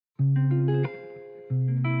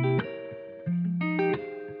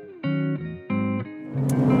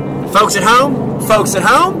Folks at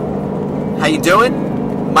home, how you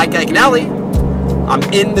doing? Mike Iaconelli. I'm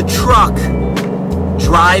in the truck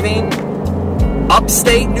driving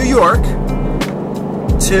upstate New York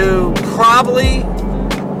to probably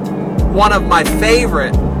one of my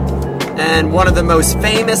favorite and one of the most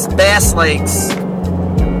famous bass lakes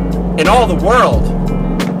in all the world,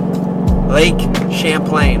 Lake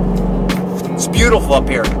Champlain. It's beautiful up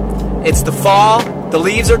here. It's the fall, the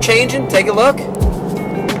leaves are changing. Take a look.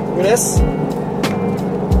 Look at this.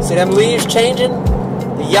 See them leaves changing?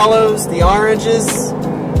 The yellows, the oranges.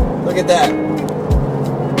 Look at that.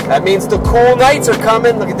 That means the cool nights are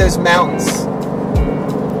coming. Look at those mountains.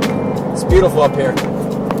 It's beautiful up here.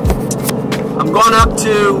 I'm going up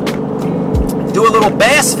to do a little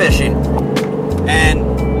bass fishing and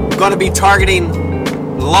going to be targeting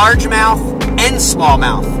largemouth and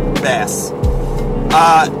smallmouth bass.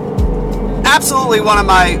 Absolutely one of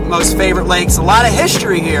my most favorite lakes. A lot of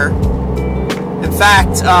history here. In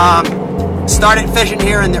fact, started fishing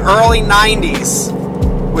here in the early 90s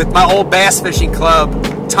with my old bass fishing club,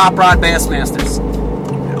 Top Rod Bassmasters.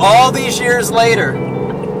 And all these years later,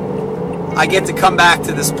 I get to come back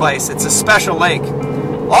to this place. It's a special lake.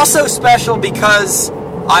 Also special because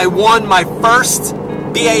I won my first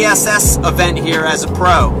BASS event here as a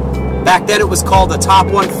pro. Back then it was called the Top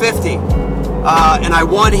 150. And I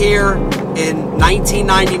won here in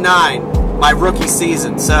 1999, my rookie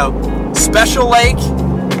season. So, special lake.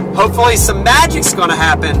 Hopefully some magic's gonna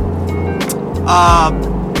happen.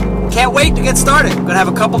 Can't wait to get started. Gonna have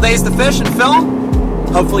a couple days to fish and film.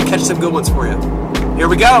 Hopefully catch some good ones for you. Here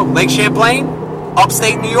we go, Lake Champlain,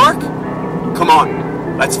 upstate New York. Come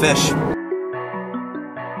on, let's fish. Here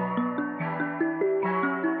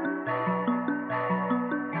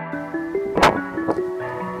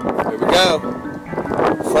we go.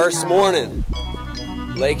 First morning,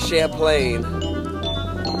 Lake Champlain.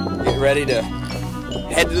 Get ready to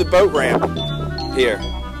head to the boat ramp here.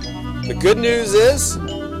 The good news is,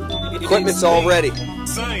 equipment's all ready.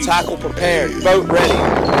 Tackle prepared, boat ready.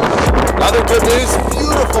 Other good news,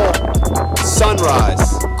 beautiful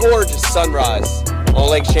sunrise. Gorgeous sunrise on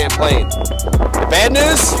Lake Champlain. The bad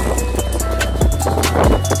news,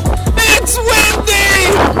 it's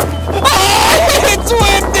windy! Oh, it's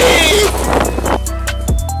windy!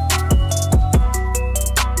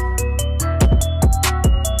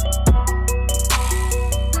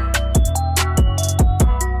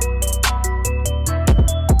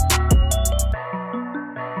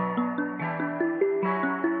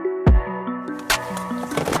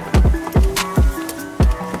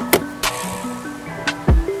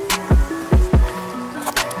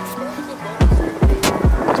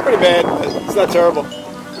 Bad, but it's not terrible.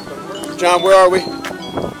 John, where are we?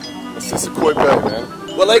 This is Koi Bay, man.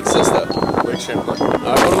 What lake is this, though? Lake Champlain. Alright,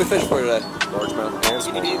 what are we fishing for today? Largemouth and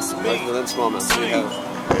smallmouth. Largemouth and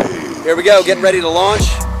smallmouth. Here we go, getting ready to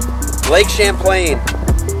launch. Lake Champlain.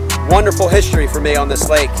 Wonderful history for me on this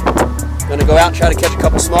lake. Gonna go out and try to catch a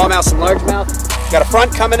couple smallmouth, some largemouth. Got a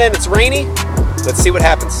front coming in, it's rainy. Let's see what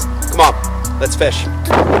happens. Come on, let's fish.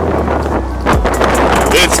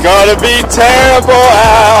 It's gonna be terrible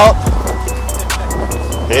out.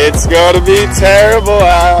 It's gonna be terrible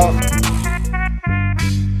out.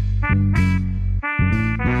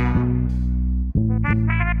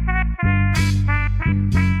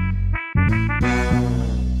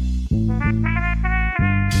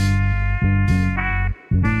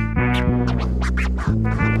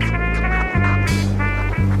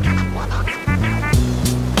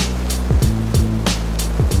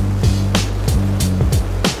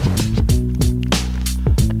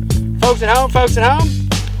 Folks at home,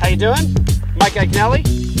 how you doing? Mike Iaconelli,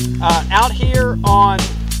 out here on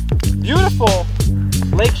beautiful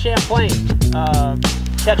Lake Champlain,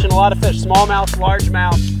 catching a lot of fish, smallmouth,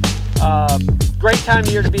 largemouth. Great time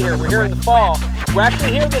of year to be here. We're here in the fall. We're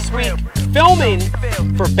actually here this week filming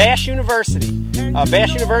for Bass University.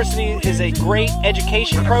 Bass University is a great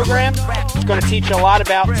education program. It's going to teach you a lot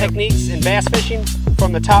about techniques in bass fishing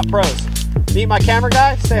from the top pros. Meet my camera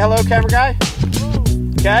guy. Say hello, camera guy.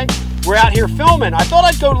 Okay. We're out here filming. I thought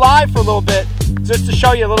I'd go live for a little bit just to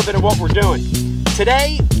show you a little bit of what we're doing.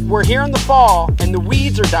 Today, we're here in the fall and the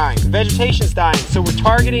weeds are dying, the vegetation's dying, so we're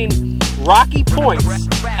targeting rocky points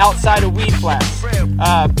outside of weed flats.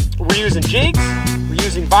 We're using jigs, we're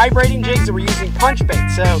using vibrating jigs, and we're using punch bait.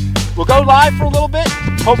 So we'll go live for a little bit,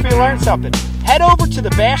 hope you learn something. Head over to the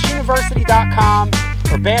bassuniversity.com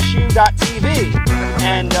or bassu.tv,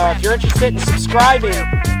 and if you're interested in subscribing,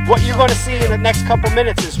 what you're going to see in the next couple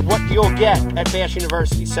minutes is what you'll get at Bass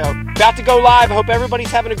University. So, about to go live. I hope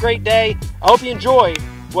everybody's having a great day. I hope you enjoy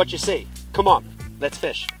what you see. Come on, let's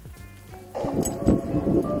fish.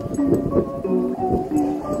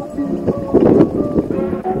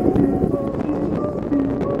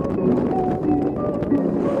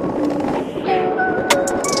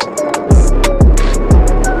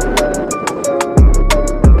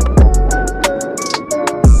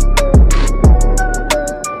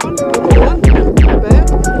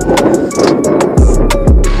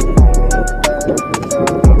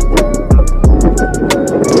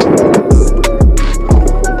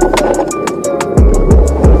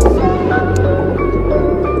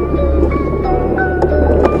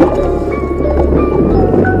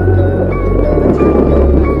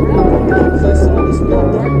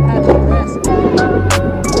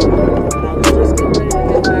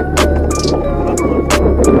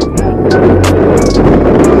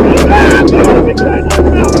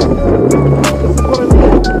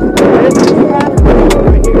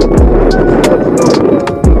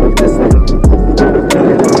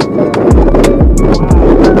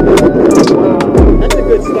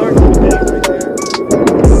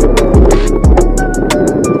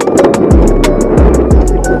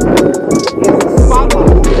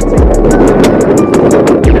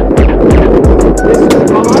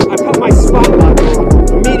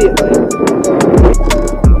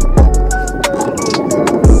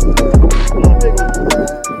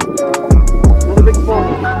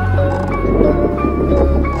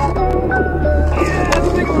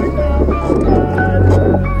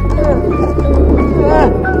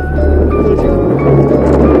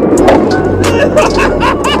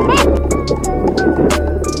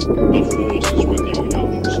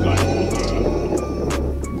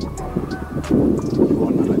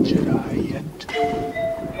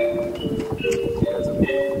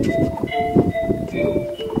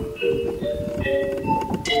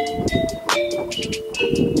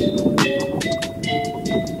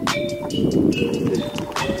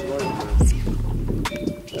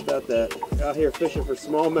 Out here fishing for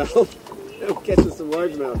smallmouth, catching some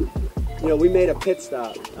largemouth. You know, we made a pit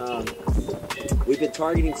stop. We've been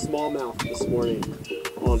targeting smallmouth this morning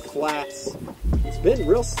on flats. It's been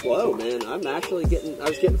real slow, man. I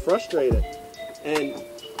was getting frustrated. And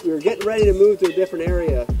we were getting ready to move to a different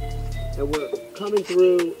area, and we're coming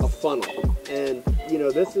through a funnel. And, you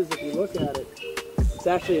know, this is, if you look at it, it's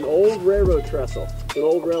actually an old railroad trestle. It's an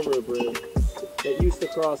old railroad bridge that used to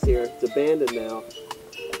cross here. It's abandoned now.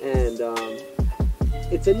 And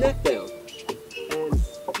it's a neck down. And,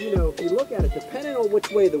 you know, if you look at it, depending on which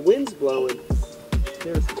way the wind's blowing,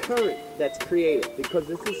 there's current that's created because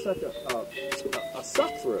this is such a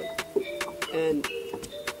suck through. And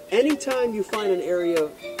anytime you find an area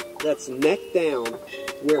that's neck down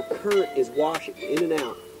where current is washing in and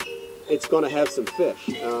out, it's going to have some fish.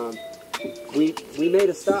 We made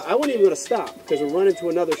a stop. I wasn't even going to stop because we're running to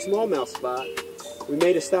another smallmouth spot. We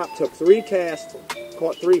made a stop, took 3 casts,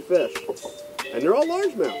 caught 3 fish, and they're all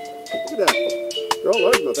largemouth. Look at that. They're all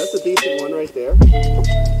largemouth. That's a decent one right there.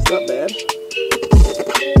 It's not bad.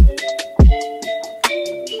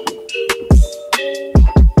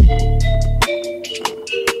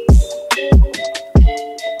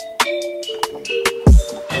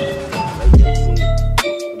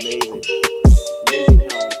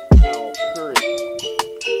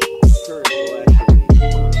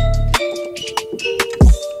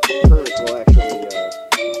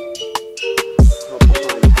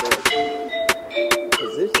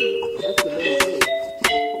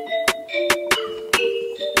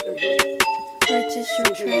 Purchase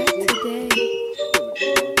your track today.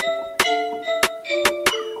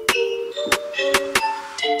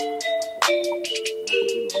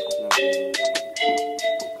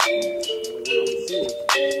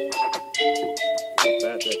 How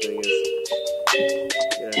fat that thing is.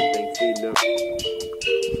 Yeah, that thing feeding up.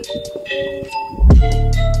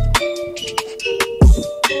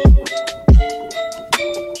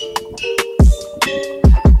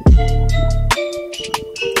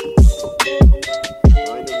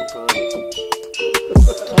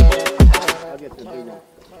 I'll get the big one.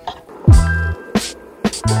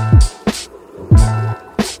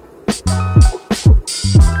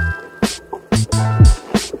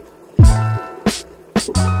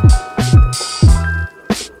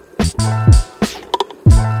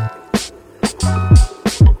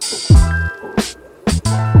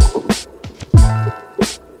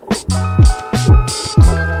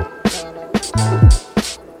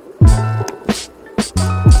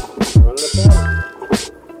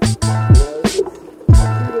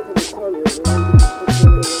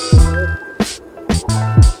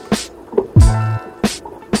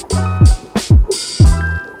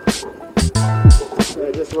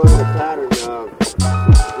 running a pattern. We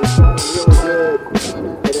saw him really good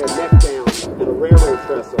at a neck down at a railroad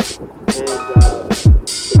trestle. And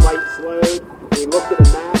the bite slowed. We looked at a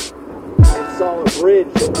map and saw a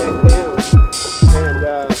bridge that neck down.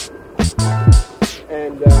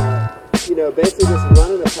 You know, basically just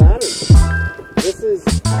running a pattern. This is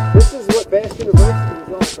what Bass University is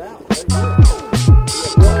all about.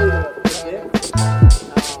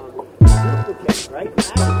 Duplicate, right?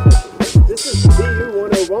 This is BU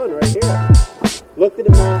 101 right here. Looked at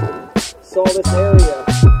a map, saw this area,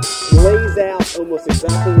 lays out almost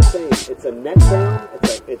exactly the same. It's a neck down,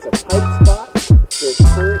 it's a tight spot, there's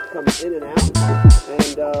current comes in and out,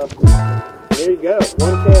 and there you go,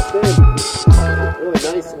 one cast in. Really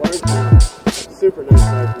nice largemouth, super nice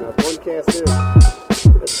largemouth, one cast in.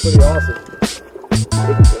 That's pretty awesome.